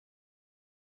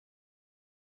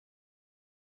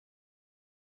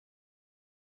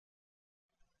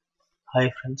Hi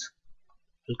friends,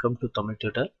 welcome to Tamil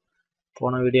Tutor.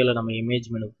 போன வீடியோவில் நம்ம இமேஜ்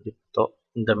மெனு பற்றி பார்த்தோம்.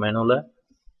 இந்த மெனுவில்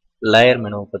லேயர்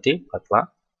மெனுவை பற்றி பார்க்கலாம்.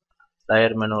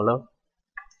 லேயர் மெனுவில்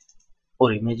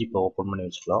ஒரு இமேஜ் இப்போ ஓப்பன் பண்ணி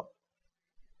வச்சுக்கலாம்.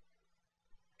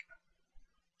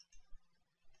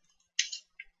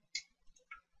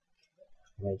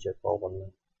 இமேஜ் இப்போ ஓப்பன் பண்ணி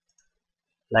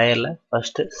லேயரில்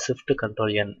ஃபஸ்ட்டு ஷிஃப்ட்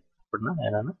கண்ட்ரோல் என் அப்படின்னா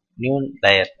என்னென்னா நியூ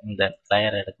லேயர். இந்த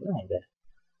லேயர் எடுத்து இங்கே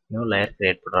நியூ லேயர்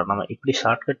க்ரியேட் பண்ணுறோம். நம்ம இப்படி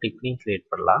ஷார்ட்கட் இப்படியும் க்ரியேட்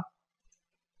பண்ணலாம்.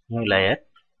 நியூ லேயர்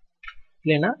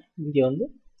இல்லைன்னா இங்கே வந்து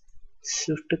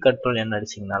ஷிஃப்ட் கண்ட்ரோல் என்ன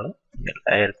அடிச்சிங்கனாலும் இங்கே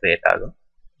லேயர் க்ரியேட் ஆகும்.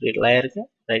 லேயருக்கு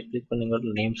ரைட் கிளிக்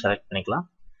பண்ணி நேம் செலக்ட் பண்ணிக்கலாம்.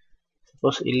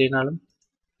 சப்போஸ் இல்லைனாலும்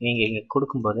நீங்கள் இங்கே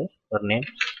கொடுக்கும்போது ஒரு நேம்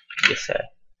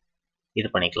இது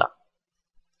பண்ணிக்கலாம்.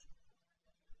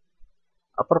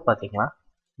 அப்புறம் பார்த்தீங்கன்னா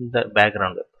இந்த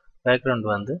பேக்ரவுண்டு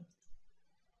வந்து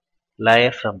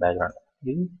லேயர் ஃப்ரம் பேக்ரவுண்ட்,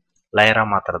 இது லேயராக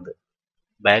மாற்றுறது,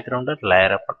 பேக்ரவுண்டை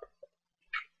லேயராக பண்ணுறது.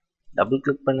 டபுள்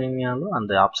கிளிக் பண்ணிங்கனாலும்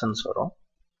அந்த ஆப்ஷன்ஸ் வரும்.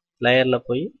 லேயரில்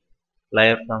போய்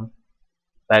லேயர் ஃப்ரம்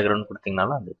பேக்ரவுண்ட்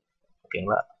கொடுத்தீங்கனாலும் அது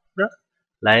ஓகேங்களா. அப்புறம்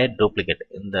லேயர் டூப்ளிகேட்,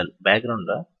 இந்த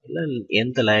பேக்ரவுண்டில் இல்லை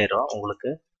எந்த லேயரோ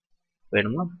உங்களுக்கு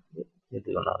வேணுமோ இது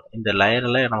வேணாலும் இந்த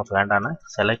லேயரில் நமக்கு வேண்டாம்னா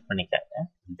செலக்ட் பண்ணிக்காங்க,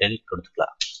 டெலிட்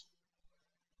கொடுத்துக்கலாம்.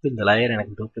 இந்த லேயர்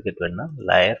எனக்கு டூப்ளிகேட் வேணும்னா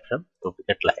லேயர் ஃப்ரம்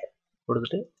டூப்ளிகேட் லேயர்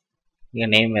கொடுத்துட்டு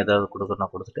நீங்கள் நேம் ஏதாவது கொடுக்கணும்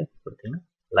கொடுத்துட்டு கொடுத்தீங்கன்னா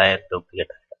லேயர் டூப்ளிகேட்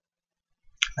ஆகிடும்.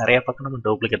 நிறைய பக்கம் நம்ம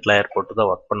டூப்ளிகேட் லேயர் போட்டு தான்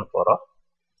ஒர்க் பண்ண போகிறோம்.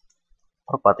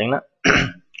 அப்புறம் பார்த்தீங்கன்னா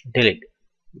டெலிட்,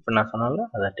 இப்போ நான் சொன்னால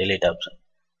அதான் டெலிட் ஆப்ஷன்.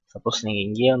 சப்போஸ் நீங்கள்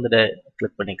இங்கேயே வந்துட்டு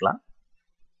கிளிக் பண்ணிக்கலாம்.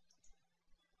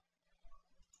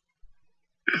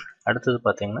 அடுத்தது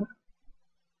பார்த்தீங்கன்னா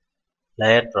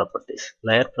லேயர்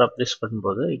ப்ராப்பர்ட்டிஸ்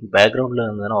பண்ணும்போது பேக்ரவுண்டில்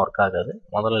இருந்ததுன்னா ஒர்க் ஆகாது,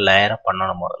 முதல்ல லேயராக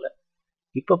பண்ணணும் முதல்ல.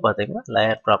 இப்போ பார்த்தீங்கன்னா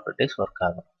லேயர் ப்ராப்பர்ட்டிஸ் ஒர்க்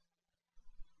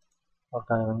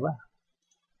ஆகுதுங்களா.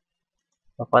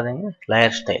 இப்போ பார்த்தீங்கன்னா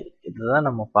லேயர் ஸ்டைல், இதுதான்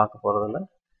நம்ம பார்க்க போகிறதுல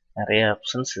நிறைய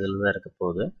ஆப்ஷன்ஸ் இதில் தான் இருக்க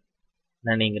போகுது.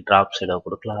 ஏன்னா நீங்கள் ட்ராப் ஷேடோ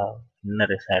கொடுக்கலாம்,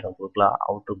 இன்னர் ஷேடோ கொடுக்கலாம்,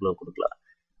 அவுட்டர் க்ளோ கொடுக்கலாம்.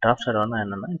 ட்ராப் ஷேடோன்னா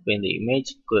என்னென்னா இப்போ இந்த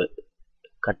இமேஜுக்கு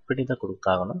கட் பண்ணி தான்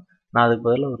கொடுத்தாகணும். நான் அதுக்கு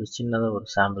பதிலாக ஒரு சின்னதாக ஒரு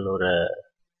சாம்பிள் ஒரு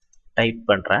டைப்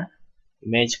பண்ணுறேன்.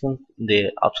 இமேஜுக்கும் இந்த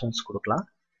ஆப்ஷன்ஸ் கொடுக்கலாம்.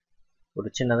 ஒரு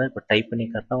சின்னதாக இப்போ டைப் பண்ணி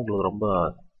காட்டினா உங்களுக்கு ரொம்ப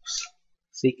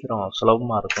சீக்கிரம்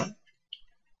சுலபமாக இருக்கும்.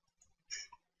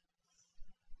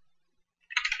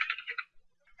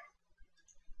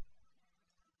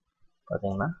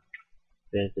 பார்த்தீங்கன்னா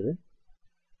இருக்குது.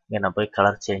 இங்கே நான் போய்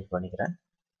கலர் சேஞ்ச் பண்ணிக்கிறேன்.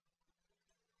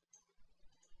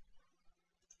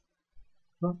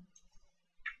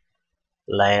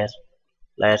 லேயர்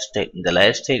ஸ்டைல், இந்த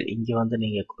லேயர் ஸ்டைல் இங்கே வந்து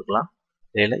நீங்கள் கொடுக்கலாம்.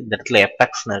 இல்லை இந்த இடத்துல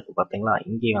எஃபெக்ட்ஸ்னு இருக்குது பார்த்தீங்களா,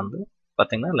 இங்கே வந்து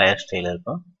பார்த்தீங்கன்னா லேயர் ஸ்டைல்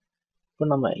இருக்கும். இப்போ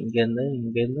நம்ம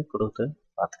இங்கேருந்து கொடுத்து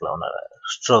பார்த்துக்கலாம்.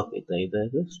 ஒன்று ஸ்ட்ரோக்,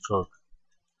 இது ஸ்ட்ரோக்,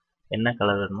 என்ன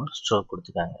கலர் வேணுமோ ஸ்ட்ரோக்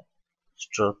கொடுத்துக்காங்க.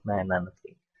 ஸ்ட்ரோக்னா என்னன்னு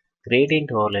தெரியும்.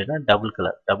 Gradient ஓவர்லேனா double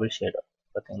colour, double shadow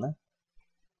பார்த்தீங்கன்னா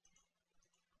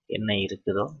என்ன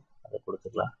இருக்குதோ அதை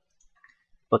கொடுத்துக்கலாம்.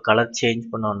 இப்போ கலர் சேஞ்ச்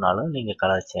பண்ணோன்னாலும் நீங்கள்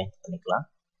கலர் சேஞ்ச் பண்ணிக்கலாம்.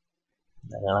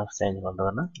 இந்த கலர் சேஞ்ச்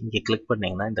பண்ணுறதுன்னா இங்கே கிளிக்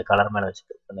பண்ணிங்கன்னா இந்த கலர் மேலே வச்சு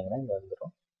கிளிக் பண்ணிங்கன்னா இங்கே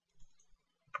வந்துடும்.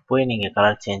 இப்போ போய் நீங்கள்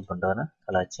கலர் சேஞ்ச் பண்ணுறதுன்னா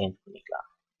கலர் சேஞ்ச் பண்ணிக்கலாம்.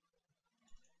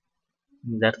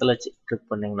 இந்த இடத்துல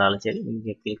கிளிக் பண்ணிங்கனாலும் சரி,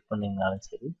 இங்கே கிளிக் பண்ணிங்கனாலும்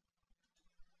சரி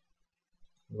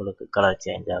உங்களுக்கு கலர்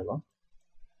சேஞ்ச் ஆகும்.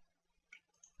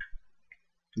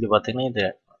 இது பார்த்தீங்கன்னா இது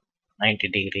 90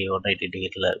 டிகிரி 180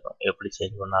 டிகிரியில் இருக்கும். எப்படி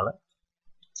சேஞ்ச் பண்ணாலும்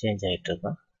சேஞ்ச் ஆகிட்டு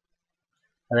இருக்கும்.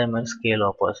 அதே மாதிரி ஸ்கேல்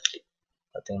ஆப்போசிட்டி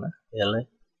பார்த்தீங்கன்னா இதெல்லாம்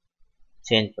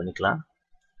சேஞ்ச் பண்ணிக்கலாம்.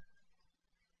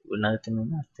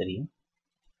 நகர்த்தினீங்கன்னா தெரியும்.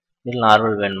 இதில்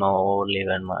நார்மல் வேணுமா ஓவர்லே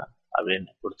வேணுமா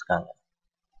அப்படின்னு கொடுத்துக்காங்க.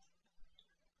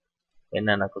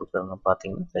 என்னென்ன கொடுக்குறோன்னு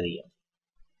பார்த்தீங்கன்னா தெரியும்.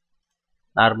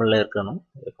 நார்மலில் இருக்கணும்.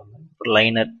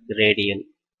 லைனர், ரேடியல்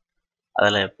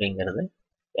அதில் எப்படிங்கிறது,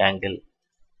 ஆங்கிள்,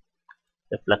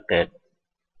 ரிஃப்ளெக்டட்,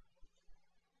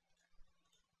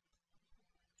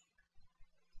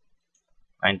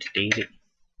 டிகிரி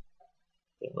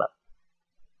ஓகேங்களா.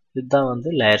 இதுதான் வந்து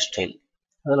லேயர் ஸ்டைல்.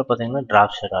 அதில் பார்த்தீங்கன்னா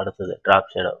ட்ராப் ஷேடோ, அடுத்தது ட்ராப்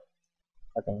ஷேடோ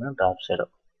பார்த்தீங்கன்னா ட்ராப் ஷேடோ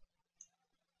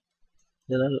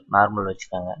இதில் நார்மல்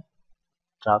வச்சுக்காங்க.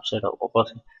 ட்ராப் ஷேடோ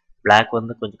ஆப்போசிட் பிளாக்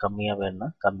வந்து கொஞ்சம் கம்மியாக வேணும்னா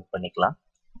கம்மி பண்ணிக்கலாம்.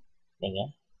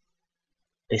 நீங்கள்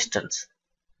டிஸ்டன்ஸ்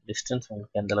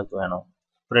உங்களுக்கு எந்தளவுக்கு வேணும்,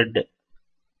 ஸ்ப்ரெட்டு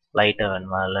லைட்டாக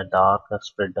வேணுமா இல்லை டார்க்காக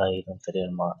ஸ்ப்ரெட் ஆகிடும்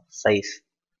தெரியணுமா, சைஸ்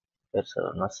பெருசாக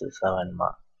வேணுமா சிறுசாக வேணுமா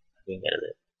அப்படிங்கிறது.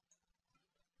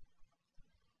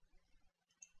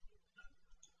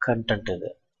 கண்டென்ட் இது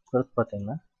கொடுத்து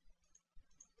பார்த்தீங்கன்னா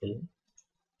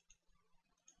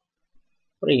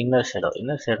அப்புறம் இன்னர்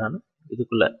ஷேடோன்னு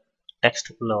இதுக்குள்ளே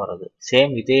டெக்ஸ்ட்டுக்குள்ளே வர்றது.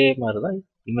 சேம் இதே மாதிரி தான்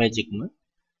இமேஜுக்குமே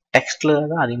டெக்ஸ்ட்டில்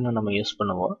தான் அதிகமாக நம்ம யூஸ்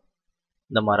பண்ணுவோம்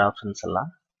இந்த மாதிரி ஆப்ஷன்ஸ் எல்லாம்.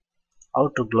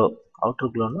 அவுட்டர்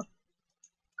அவுட்டர் க்ளோன்னு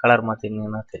கலர்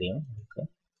மாற்றிங்கன்னா தெரியும். உங்களுக்கு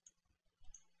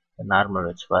நார்மல்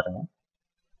வச்சு பாருங்கள்.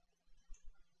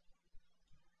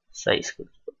 சைஸ்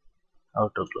கொடுத்து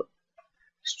அவுட்டர் க்ளோ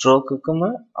ஸ்ட்ரோக்குக்கும்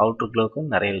அவுட்டர்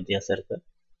க்ளோவுக்கும் நிறைய வித்தியாசம் இருக்குது,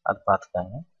 அது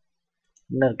பார்த்துக்காங்க.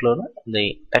 இன்னர் க்ளோன்னு இந்த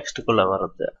டெக்ஸ்ட்டுக்குள்ளே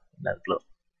வர்றது inner glove.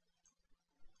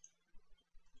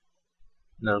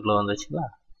 Inner glove வந்துச்சுங்களா.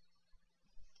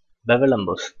 Bevel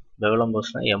EMBOSS. Bevel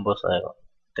எம்போஸ்னால் EMBOSS ஆகிடும்,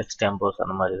 டெக்ஸ்ட் எம்போஸ்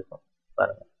அந்த மாதிரி இருக்கும்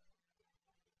பாருங்கள்.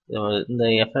 இந்த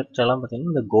எஃபெக்ட் எல்லாம்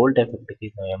பார்த்தீங்கன்னா இந்த கோல்டு எஃபெக்ட்டுக்கு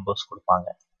இந்த எம்போஸ் கொடுப்பாங்க,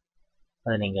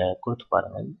 அதை நீங்கள் கொடுத்து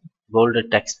பாருங்கள். கோல்டு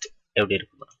டெக்ஸ்ட் எப்படி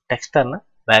இருக்கும். டெக்ஸ்டர்னா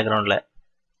பேக்ரவுண்டில்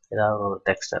ஏதாவது ஒரு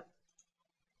டெக்ஸ்டர்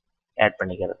ஆட்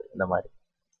பண்ணிக்கிறது இந்த மாதிரி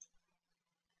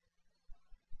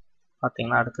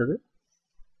பார்த்தீங்கன்னா. அடுத்தது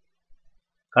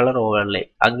கலர் ஓவர்லே.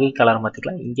 அங்கேயும் கலர்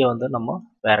மாற்றிக்கலாம், இங்கே வந்து நம்ம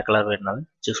வேறு கலர் வேணுனாலும்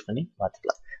சூஸ் பண்ணி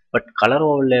மாற்றிக்கலாம். பட் கலர்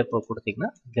ஓவர்லே இப்போ கொடுத்தீங்கன்னா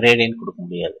கிரேடியன்ட் கொடுக்க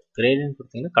முடியாது. கிரேடியன்ட்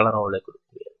கொடுத்தீங்கன்னா கலர் ஓவர்லே கொடுக்க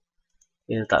முடியாது.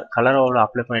 இதுதான் கலர் ஓவர்லே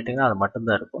அப்ளை பண்ணிட்டீங்கன்னா அது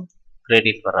மட்டும்தான் இருக்கும்,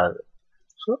 கிரேடியன்ட் வராது.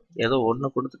 ஸோ ஏதோ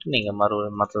ஒன்று கொடுத்துட்டு நீங்கள்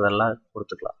மற்றதெல்லாம்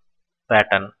கொடுத்துக்கலாம்.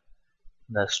 பேட்டர்ன்,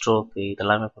 இந்த ஸ்ட்ரோக்கு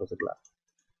இதெல்லாமே கொடுத்துக்கலாம்.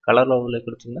 கலர் ஓவர்லே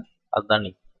கொடுத்தீங்கன்னா அதுதான்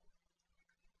நீ.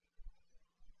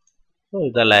 ஸோ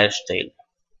இதுதான் லேயர் ஸ்டைல்.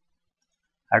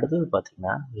 அடுத்தது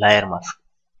பார்த்தீங்கன்னா லேயர் மாஸ்க்.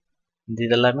 இந்த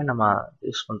இதெல்லாமே நம்ம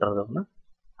யூஸ் பண்ணுறதுன்னா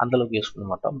அந்தளவுக்கு யூஸ் பண்ண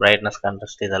மாட்டோம். பிரைட்னஸ்,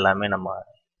 கான்ட்ராஸ்ட் இதெல்லாமே நம்ம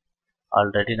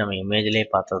ஆல்ரெடி நம்ம இமேஜ்லேயே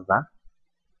பார்த்தது தான்.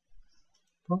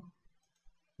 இப்போ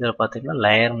இதில் பார்த்தீங்கன்னா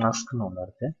லேயர் மாஸ்க்னு ஒன்று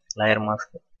இருக்குது. லேயர்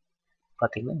மாஸ்க்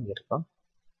பார்த்தீங்கன்னா இங்கே இருக்கும்.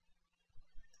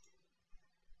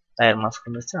 லேயர் மாஸ்க்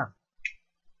இருந்துச்சா.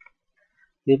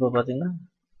 இது இப்போ பார்த்தீங்கன்னா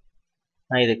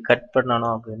நான் இது கட்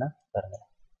பண்ணணும் அப்படின்னா பாருங்கள்,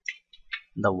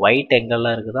 இந்த ஒயிட்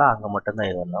எங்கெல்லாம் இருக்குதோ அங்கே மட்டும்தான்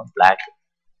இது வரணும். பிளாக்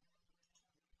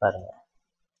பாருங்கள்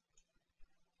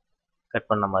கட்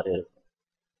பண்ண மாதிரி இருக்கும்,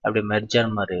 அப்படி மெர்ஜர்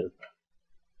மாதிரி இருக்கும்.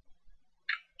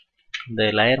 இந்த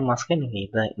லேயர் மாஸ்க்கை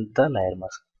நீங்கள் இதுதான் லேயர்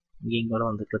மாஸ்க். இங்கேயும் கூட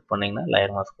வந்து கிளிக் பண்ணிங்கன்னா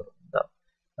லேயர் மாஸ்க் வரும்.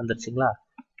 வந்துருச்சுங்களா.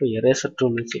 இப்போ எரேசர்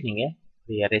டூல் வச்சு நீங்கள்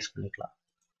இது எரேஸ் பண்ணிக்கலாம்.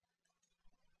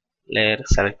 லேயர்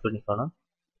செலக்ட் பண்ணிக்கணும்.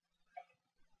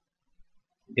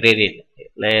 கிரேடியன்ட்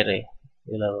லேயரு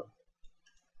இதில்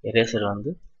எரேசர்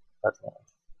வந்து பார்த்துக்கோங்க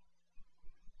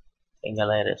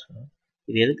எங்கெல்லாம் எரேஸ் பண்ணுவோம்.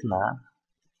 இது எதுக்குன்னா,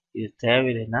 இது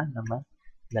தேவையில்லைன்னா நம்ம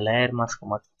இந்த லேயர் மாஸ்க்கை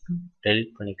மட்டும்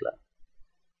டெலிட் பண்ணிக்கலாம்.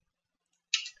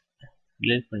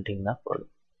 டெலிட் பண்ணிட்டீங்கன்னா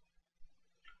போதும்,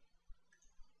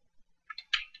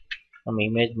 நம்ம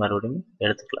இமேஜ் மறுபடியும்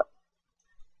எடுத்துக்கலாம்.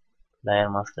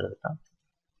 லேயர் மாஸ்க் எடுத்துக்கலாம்.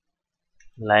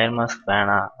 லேயர் மாஸ்க்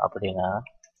வேணாம் அப்படின்னா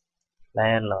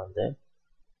லேயரில் வந்து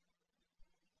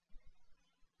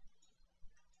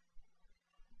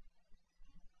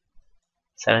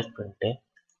செலக்ட் பண்ணிட்டு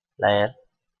லேயர்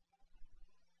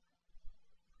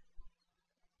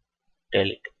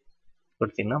டெலிட்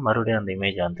கொடுத்தீங்கன்னா மறுபடியும் அந்த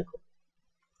இமேஜ் வந்துக்கும்.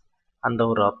 அந்த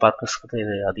ஒரு பர்பஸ்க்கு தான்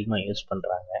இது அதிகமாக யூஸ்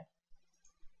பண்ணுறாங்க.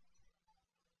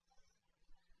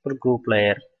 ஒரு குரூப்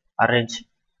லேயர் அரேஞ்ச்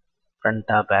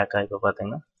ஃப்ரண்ட்டாக பேக்காக இப்போ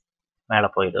பார்த்தீங்கன்னா மேலே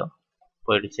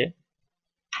போயிடுச்சு.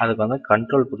 அதுக்கு வந்து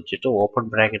கண்ட்ரோல் பிடிச்சிட்டு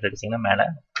ஓப்பன் ப்ராக்கெட் அடிச்சிங்கன்னா மேலே,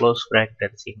 க்ளோஸ் ப்ராக்கெட்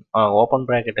அடிச்சிங்கன்னா ஓப்பன்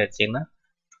ப்ராக்கெட் அடிச்சிங்கன்னா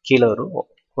கீழே வரும்,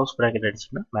 க்ளோஸ் ப்ராக்கெட்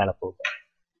அடிச்சிங்கன்னா மேலே போகும்.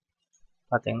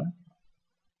 பார்த்தீங்கன்னா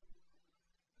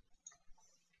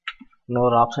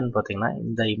இன்னொரு ஆப்ஷன் பார்த்தீங்கன்னா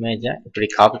இந்த இமேஜை இப்படி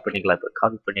காப்பி பண்ணிக்கலாம். இப்போ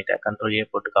காப்பி பண்ணிவிட்டேன், கண்ட்ரோல் ஏ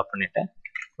போட்டு காப்பி பண்ணிவிட்டேன்,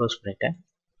 க்ளோஸ் பண்ணிவிட்டேன்.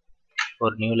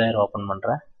 ஒரு நியூ லேயர் ஓப்பன்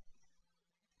பண்ணுறேன்.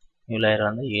 நியூ லேயர்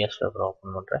வந்து யூஎஸ் பேப்பர்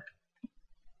ஓப்பன் பண்ணுறேன்.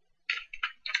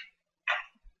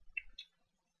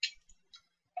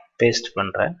 பேஸ்ட்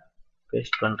பண்ணுறேன்.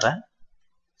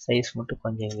 சைஸ் மட்டும்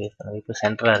கொஞ்சம் இன்க்ரீஸ் பண்ணுறது. இப்போ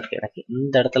சென்டராக இருக்குது, எனக்கு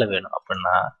இந்த இடத்துல வேணும்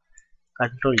அப்படின்னா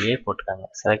கண்ட்ரோல் ஏ போட்டுக்காங்க.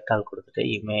 செலக்ட் ஆல் கொடுத்துட்டு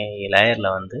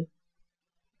லேயரில்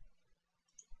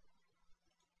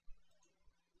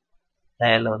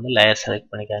வந்து லேயர் செலக்ட்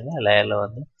பண்ணிக்காங்க. லேயரில்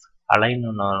வந்து அலைன்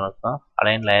ஒன்று இருக்கும்,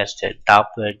 align layer style,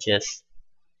 top edges,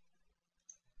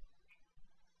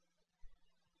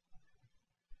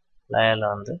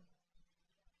 லேயரில் வந்து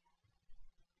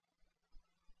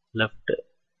லெஃப்ட்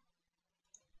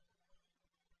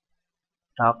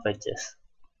டாப் எட்ஜஸ்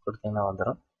கொடுத்தீங்கன்னா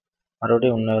வந்துடும்.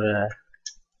 மறுபடியும் இன்னொரு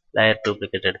லேயர்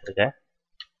டூப்ளிகேட் எடுத்துருக்கேன்.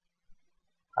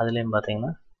 அதுலேயும்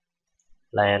பார்த்தீங்கன்னா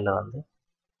லேயரில் வந்து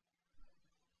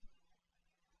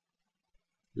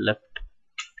லெஃப்ட்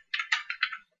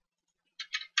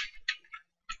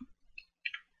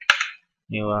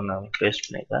நியூவாக நான் பேஸ்ட்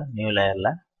பண்ணியிருக்கேன். நியூ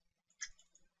லேயரில்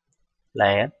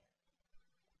லேயர்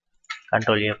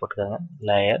கண்ட்ரோல் ஏ போட்டுக்கோங்க.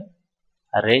 Layer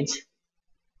arrange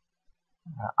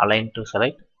align to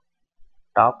select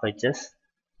top edges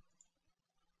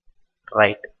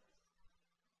right.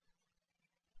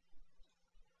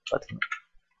 பார்த்தீங்கன்னா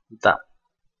இதுதான்.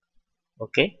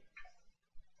 ஓகே,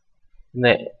 இந்த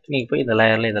நீங்கள் போய் இந்த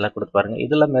லேயரில் இதெல்லாம் கொடுத்து பாருங்கள்.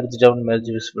 இதெல்லாம் மெர்ஜ் டவுன் மெர்ஜ்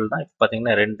விசிபிள் தான். இப்போ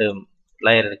பார்த்தீங்கன்னா 2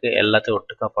 லேயர் இருக்குது. எல்லாத்தையும்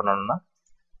ஒட்டுக்கா பண்ணணும்னா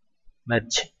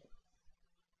மெர்ஜ்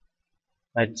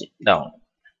டவுன்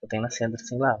பார்த்தீங்கன்னா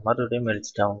சேர்ந்துருச்சுங்களா. மறுபடியும்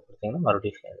மெர்ஜ் டவுன் கொடுத்தீங்கன்னா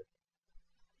மறுபடியும் சேர்ந்து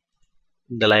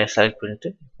இந்த லேயர் செலக்ட் பண்ணிவிட்டு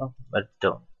மெர்ஜ்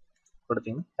டவுன்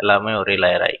கொடுத்தீங்கன்னா எல்லாமே ஒரே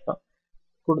லேயர் ஆகிக்கும்.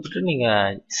 கொடுத்துட்டு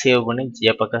நீங்கள் சேவ் பண்ணி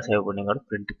ஜேபக்கா சேவ் பண்ணி கூட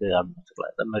பிரிண்ட்டுக்கு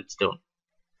ஆரம்பிச்சுக்கலாம். இதை மெர்ஜ் டவுன்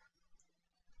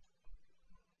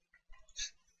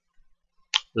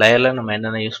லேயரில் நம்ம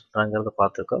என்னென்ன யூஸ் பண்ணுறாங்கிறத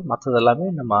பார்த்துருக்கோம். மற்றது எல்லாமே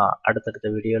நம்ம அடுத்தடுத்த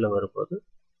வீடியோவில் வரும்போது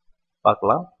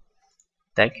பார்க்கலாம்.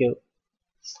 தேங்க்யூ.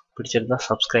 பிடிச்சிருந்தா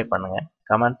சப்ஸ்கிரைப் பண்ணுங்கள்,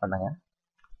 கமெண்ட் பண்ணுங்கள்.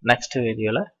 நெக்ஸ்ட்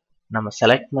வீடியோவில் நம்ம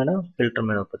செலக்ட் மெனு, ஃபில்டர்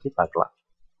மெனு பற்றி பார்க்கலாம்.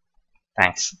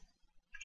 தேங்க்ஸ்.